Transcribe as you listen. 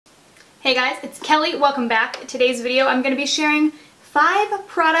Hey guys, it's Kelly. Welcome back. Today's video I'm going to be sharing 5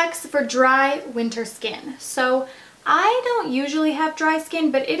 products for dry winter skin. So I don't usually have dry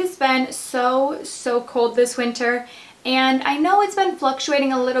skin, but it has been so cold this winter, and I know it's been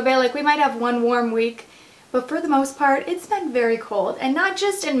fluctuating a little bit, like we might have one warm week, but for the most part it's been very cold, and not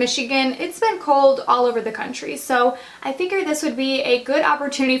just in Michigan, it's been cold all over the country. So I figured this would be a good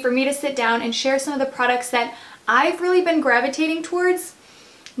opportunity for me to sit down and share some of the products that I've really been gravitating towards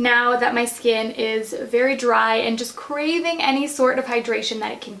now that my skin is very dry and just craving any sort of hydration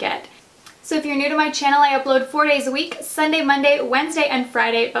that it can get. So if you're new to my channel, I upload 4 days a week, Sunday, Monday, Wednesday, and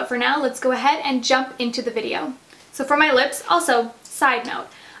Friday, but for now, let's go ahead and jump into the video. So for my lips, also, side note,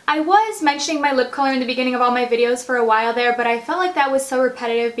 I was mentioning my lip color in the beginning of all my videos for a while there, but I felt like that was so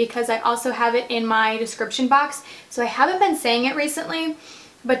repetitive because I also have it in my description box, so I haven't been saying it recently.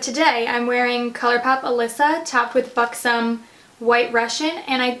 But today, I'm wearing Colourpop Alyssa topped with Buxom White Russian,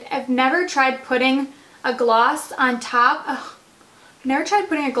 and I've never tried putting a gloss on top. I've never tried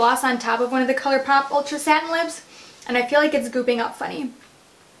putting a gloss on top of one of the Colourpop Ultra Satin lips, and I feel like it's gooping up funny,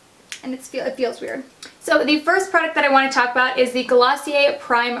 and it feels weird. So the first product that I want to talk about is the Glossier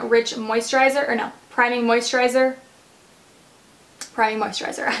Prime Rich Moisturizer, or no, Priming Moisturizer. Priming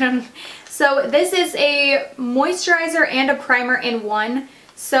Moisturizer, I don't know. So this is a moisturizer and a primer in one.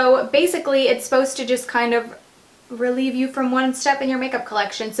 So basically it's supposed to just kind of relieve you from one step in your makeup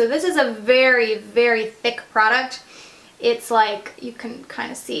collection. So this is a very thick product. It's like, you can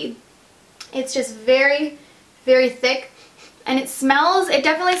kind of see, it's just very thick, and it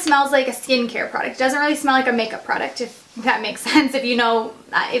definitely smells like a skincare product. It doesn't really smell like a makeup product, if that makes sense, if you know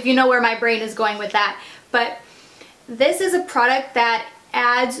where my brain is going with that. But this is a product that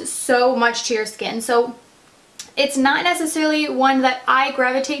adds so much to your skin. So it's not necessarily one that I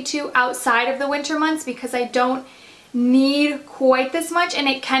gravitate to outside of the winter months because I don't need quite this much, and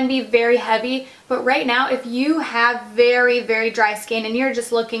it can be very heavy. But right now, if you have very dry skin and you're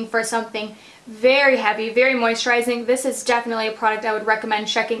just looking for something very heavy, very moisturizing, this is definitely a product I would recommend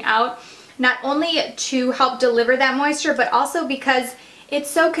checking out. Not only to help deliver that moisture, but also because it's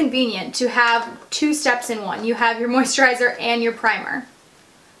so convenient to have 2 steps in one. You have your moisturizer and your primer.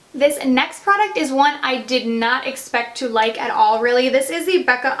 This next product is one I did not expect to like at all, really. This is the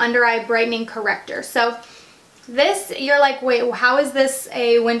Becca Under Eye Brightening Corrector. So this, you're like, wait, how is this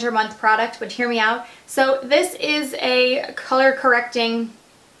a winter month product? But hear me out. So this is a color correcting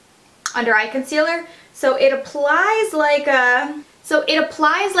under eye concealer. So it applies like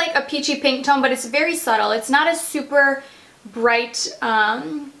a peachy pink tone, but it's very subtle. It's not a super bright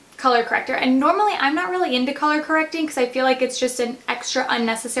color corrector. And normally I'm not really into color correcting because I feel like it's just an extra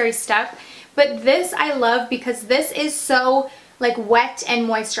unnecessary step. But this I love because this is so like wet and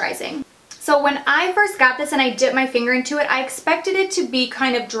moisturizing. So when I first got this and I dipped my finger into it, I expected it to be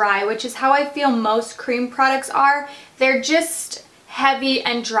kind of dry, which is how I feel most cream products are. They're just heavy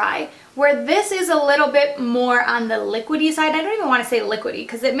and dry. Where this is a little bit more on the liquidy side. I don't even want to say liquidy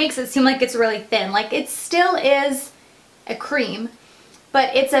because it makes it seem like it's really thin. Like, it still is a cream,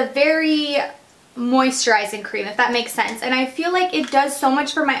 but it's a very moisturizing cream, if that makes sense. And I feel like it does so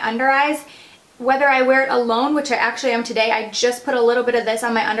much for my under eyes. Whether I wear it alone, which I actually am today, I just put a little bit of this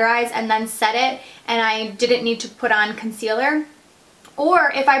on my under eyes and then set it, and I didn't need to put on concealer.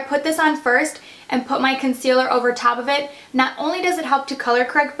 Or if I put this on first and put my concealer over top of it, not only does it help to color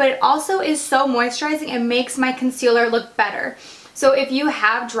correct, but it also is so moisturizing, it makes my concealer look better. So if you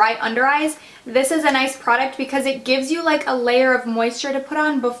have dry under eyes, this is a nice product because it gives you like a layer of moisture to put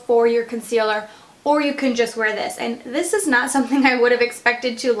on before your concealer. Or you can just wear this. And this is not something I would have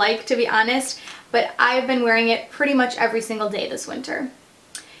expected to like, to be honest, but I've been wearing it pretty much every single day this winter.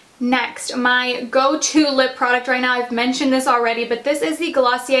 Next, my go-to lip product right now, I've mentioned this already, but this is the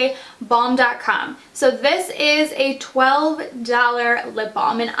Glossier Balm.com. So this is a $12 lip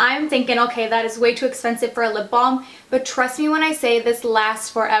balm, and I'm thinking, okay, that is way too expensive for a lip balm, but trust me when I say this lasts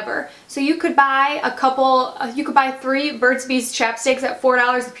forever. So you could buy you could buy 3 Burt's Bees chapsticks at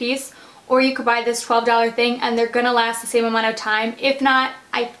 $4 a piece, or you could buy this $12 thing and they're gonna last the same amount of time. If not,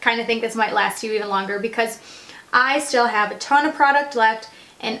 I kind of think this might last you even longer because I still have a ton of product left,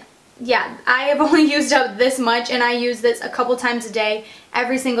 and yeah, I have only used up this much, and I use this a couple times a day,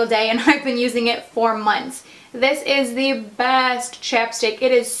 every single day, and I've been using it for months. This is the best chapstick.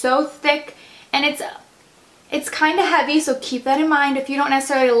 It is so thick, and it's kind of heavy, so keep that in mind. If you don't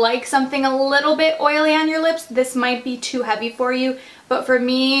necessarily like something a little bit oily on your lips, this might be too heavy for you. But for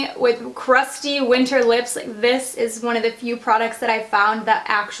me, with crusty winter lips, like, this is one of the few products that I've found that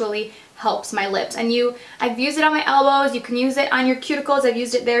actually helps my lips. And I've used it on my elbows, you can use it on your cuticles, I've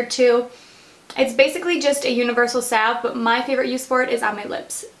used it there too. It's basically just a universal salve, but my favorite use for it is on my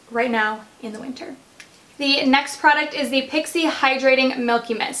lips. right now in the winter. The next product is the Pixi Hydrating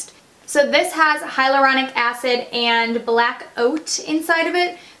Milky Mist. So this has hyaluronic acid and black oat inside of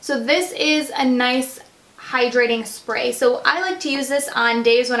it. So this is a nice hydrating spray. So I like to use this on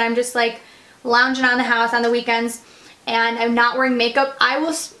days when I'm just like lounging on the house on the weekends and I'm not wearing makeup. I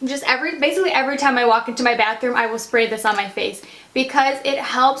will just basically every time I walk into my bathroom, I will spray this on my face because it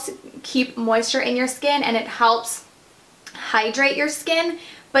helps keep moisture in your skin and it helps hydrate your skin,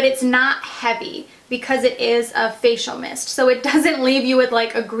 but it's not heavy because it is a facial mist. So it doesn't leave you with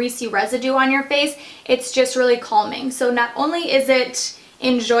like a greasy residue on your face. It's just really calming. So not only is it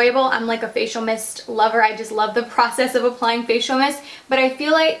enjoyable, I'm like a facial mist lover, I just love the process of applying facial mist, but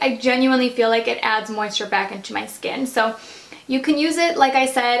I genuinely feel like it adds moisture back into my skin. So you can use it, like I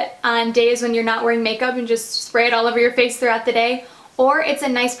said, on days when you're not wearing makeup and just spray it all over your face throughout the day, or it's a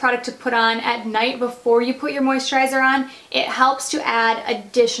nice product to put on at night before you put your moisturizer on. It helps to add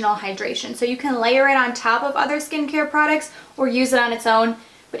additional hydration. So you can layer it on top of other skincare products or use it on its own,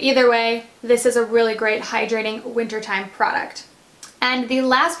 but either way, this is a really great hydrating wintertime product. And the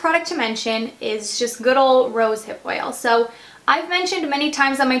last product to mention is just good old rosehip oil. So I've mentioned many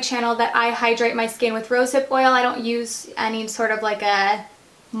times on my channel that I hydrate my skin with rosehip oil. I don't use any sort of like a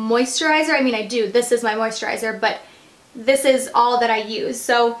moisturizer. I mean, I do. This is my moisturizer, but this is all that I use.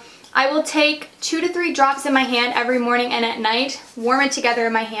 So I will take 2 to 3 drops in my hand every morning and at night, warm it together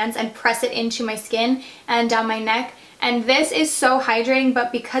in my hands and press it into my skin and down my neck. And this is so hydrating,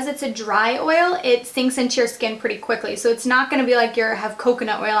 but because it's a dry oil, it sinks into your skin pretty quickly. So it's not going to be like you have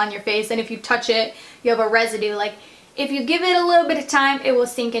coconut oil on your face and if you touch it, you have a residue. Like if you give it a little bit of time, it will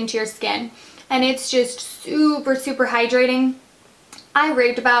sink into your skin. And it's just super, super hydrating. I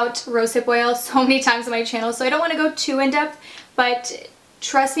raved about rosehip oil so many times on my channel, so I don't want to go too in depth, but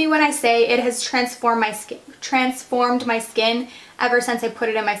trust me when I say it has transformed my skin ever since I put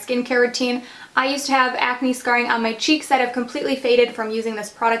it in my skincare routine. I used to have acne scarring on my cheeks that have completely faded from using this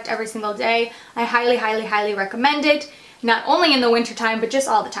product every single day. I highly, highly, highly recommend it, not only in the wintertime, but just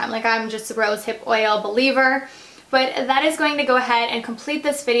all the time. Like I'm just a rosehip oil believer. But that is going to go ahead and complete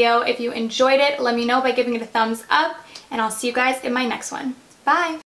this video. If you enjoyed it, let me know by giving it a thumbs up, and I'll see you guys in my next one. Bye!